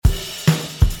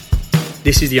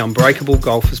This is the Unbreakable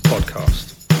Golfers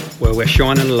podcast, where we're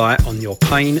shining a light on your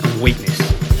pain and weakness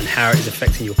and how it is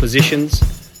affecting your positions,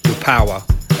 your power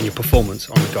and your performance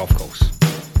on the golf course.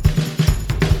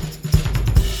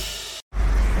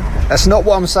 That's not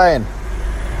what I'm saying.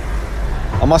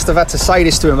 I must have had to say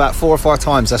this to him about 4 or 5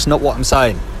 times. That's not what I'm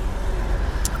saying.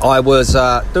 I was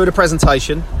doing a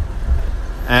presentation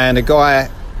and a guy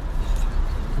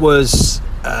was...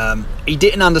 he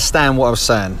didn't understand what I was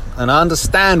saying. And I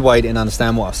understand why he didn't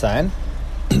understand what I was saying.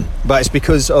 But it's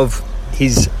because of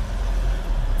his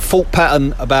thought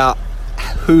pattern about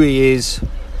who he is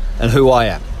and who I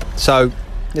am. So,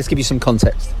 let's give you some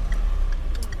context.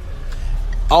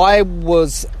 I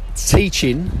was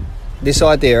teaching this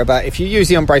idea about if you use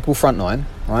the unbreakable front nine,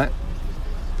 right,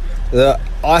 that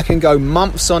I can go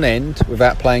months on end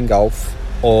without playing golf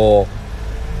or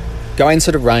go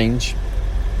into the range,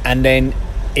 and then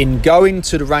in going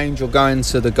to the range or going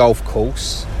to the golf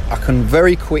course, I can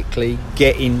very quickly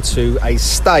get into a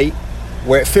state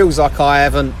where it feels like I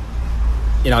haven't,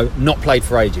 not played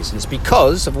for ages. And it's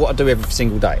because of what I do every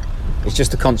single day. It's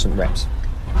just the constant reps.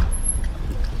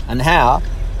 And how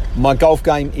my golf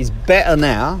game is better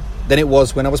now than it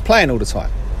was when I was playing all the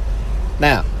time.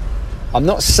 Now, I'm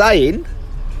not saying,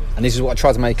 and this is what I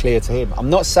tried to make clear to him, I'm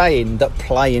not saying that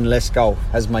playing less golf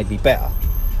has made me better.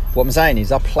 What I'm saying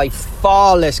is I play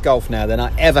far less golf now than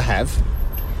I ever have,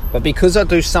 but because I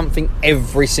do something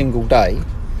every single day,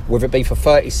 whether it be for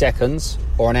 30 seconds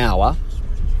or an hour,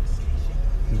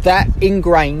 that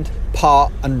ingrained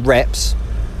part and reps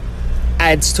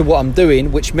adds to what I'm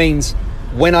doing, which means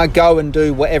when I go and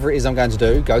do whatever it is I'm going to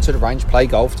do, go to the range, play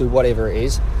golf, do whatever it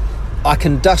is, I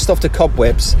can dust off the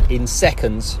cobwebs in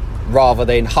seconds rather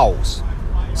than holes.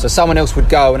 So someone else would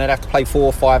go and they'd have to play 4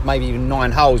 or 5, maybe even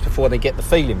 9 holes before they get the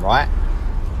feeling right.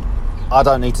 I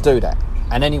don't need to do that.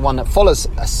 And anyone that follows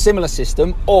a similar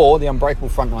system or the unbreakable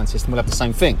front nine system will have the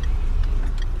same thing.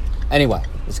 Anyway,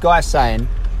 this guy's saying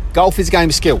golf is a game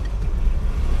of skill.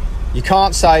 You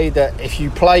can't say that if you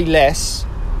play less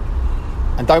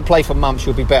and don't play for months,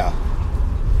 you'll be better.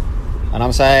 And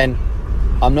I'm saying,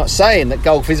 I'm not saying that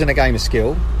golf isn't a game of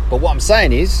skill, but what I'm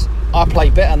saying is I play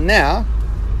better now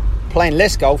playing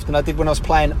less golf than I did when I was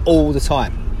playing all the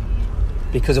time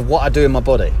because of what I do in my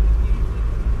body.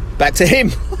 Back to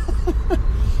him.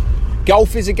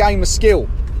 Golf is a game of skill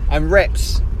and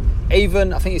reps.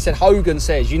 Even, I think he said, Hogan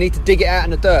says, you need to dig it out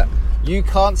in the dirt. You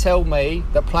can't tell me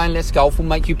that playing less golf will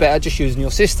make you better just using your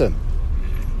system.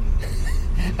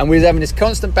 And we was having this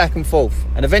constant back and forth.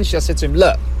 And eventually I said to him,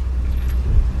 look,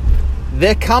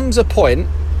 there comes a point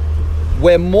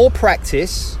where more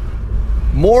practice,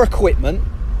 more equipment,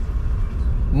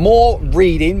 more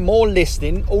reading, more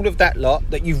listening, all of that lot,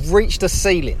 that you've reached a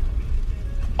ceiling.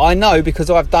 I know because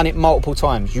I've done it multiple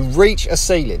times. You reach a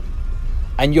ceiling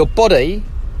and your body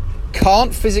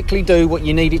can't physically do what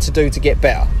you need it to do to get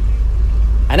better.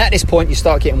 And at this point, you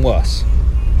start getting worse.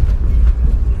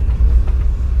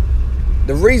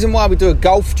 The reason why we do a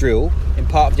golf drill in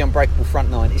part of the unbreakable front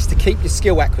nine is to keep your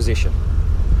skill acquisition.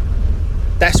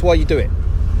 That's why you do it.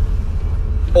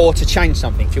 Or to change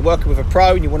something. If you're working with a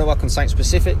pro and you want to work on something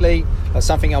specifically, or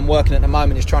something I'm working at the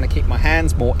moment is trying to keep my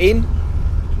hands more in,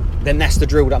 then that's the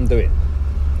drill that I'm doing.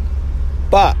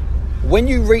 But when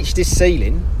you reach this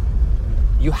ceiling,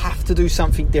 you have to do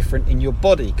something different in your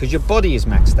body because your body is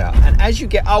maxed out. And as you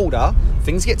get older,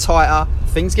 things get tighter,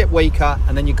 things get weaker,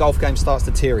 and then your golf game starts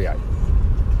to deteriorate.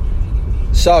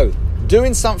 So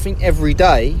doing something every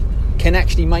day can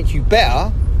actually make you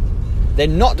better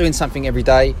than not doing something every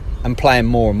day and playing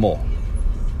more and more.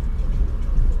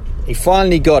 He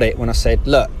finally got it when I said,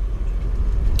 look,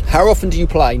 how often do you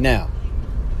play now?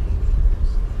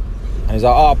 And he's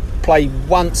like, I play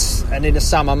once, and in the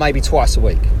summer maybe twice a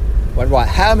week. I went, right,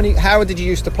 how did you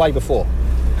used to play before?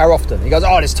 How often? He goes,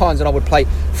 there's times when I would play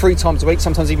 3 times a week,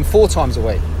 sometimes even 4 times a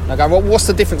week. And I go, well, what's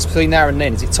the difference between now and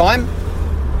then? Is it time?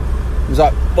 He was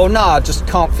like, well, no, I just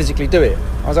can't physically do it.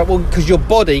 I was like, well, because your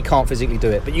body can't physically do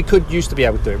it, but you could used to be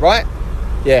able to do it, right?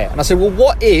 Yeah. And I said, well,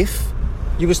 what if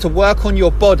you was to work on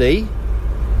your body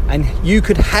and you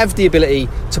could have the ability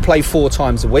to play 4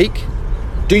 times a week?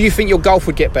 Do you think your golf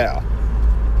would get better?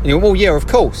 And he went, well, yeah, of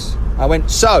course. I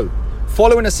went, so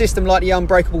following a system like the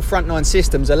unbreakable front nine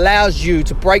systems allows you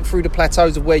to break through the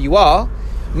plateaus of where you are,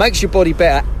 makes your body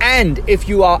better, and if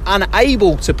you are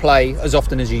unable to play as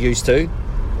often as you used to,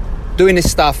 doing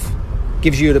this stuff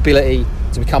gives you the ability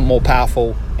to become more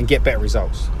powerful and get better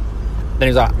results. Then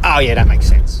he was like, oh yeah, that makes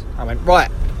sense. I went, right,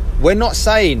 we're not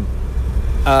saying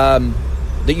that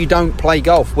you don't play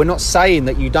golf. We're not saying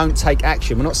that you don't take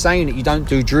action. We're not saying that you don't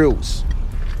do drills.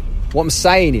 What I'm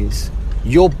saying is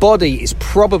your body is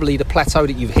probably the plateau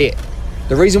that you've hit.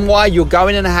 The reason why you're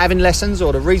going and having lessons,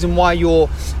 or the reason why you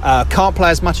can't play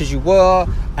as much as you were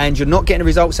and you're not getting the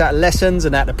results out of lessons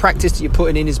and out of the practice that you're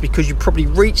putting in, is because you probably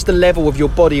reached the level of your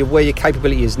body of where your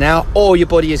capability is now, or your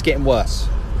body is getting worse.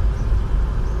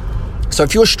 So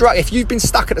if you've been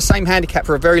stuck at the same handicap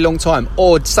for a very long time,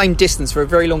 or the same distance for a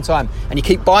very long time, and you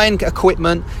keep buying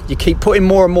equipment, you keep putting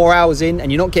more and more hours in,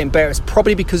 and you're not getting better, it's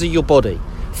probably because of your body.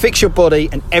 Fix your body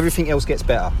and everything else gets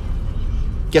better.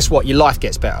 Guess what? Your life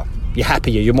gets better. You're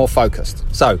happier, you're more focused.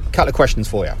 So, a couple of questions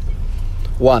for you.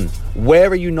 1, where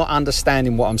are you not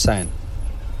understanding what I'm saying?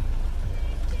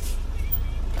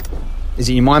 Is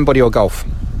it your mind, body, or golf?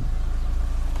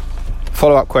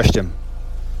 Follow-up question.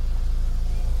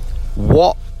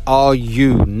 What are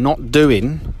you not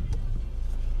doing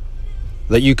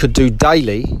that you could do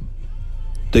daily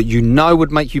that you know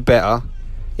would make you better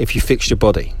if you fixed your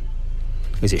body?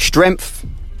 Is it strength?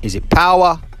 Is it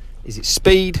power? Is it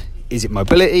speed? Is it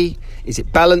mobility? Is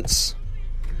it balance?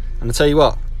 And I'll tell you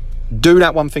what, do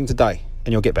that one thing today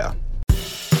and you'll get better.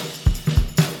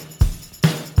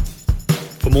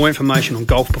 For more information on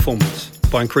golf performance,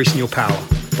 by increasing your power,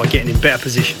 by getting in better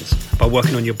positions, by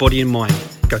working on your body and mind,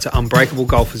 go to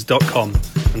unbreakablegolfers.com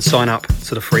and sign up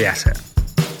to the free asset.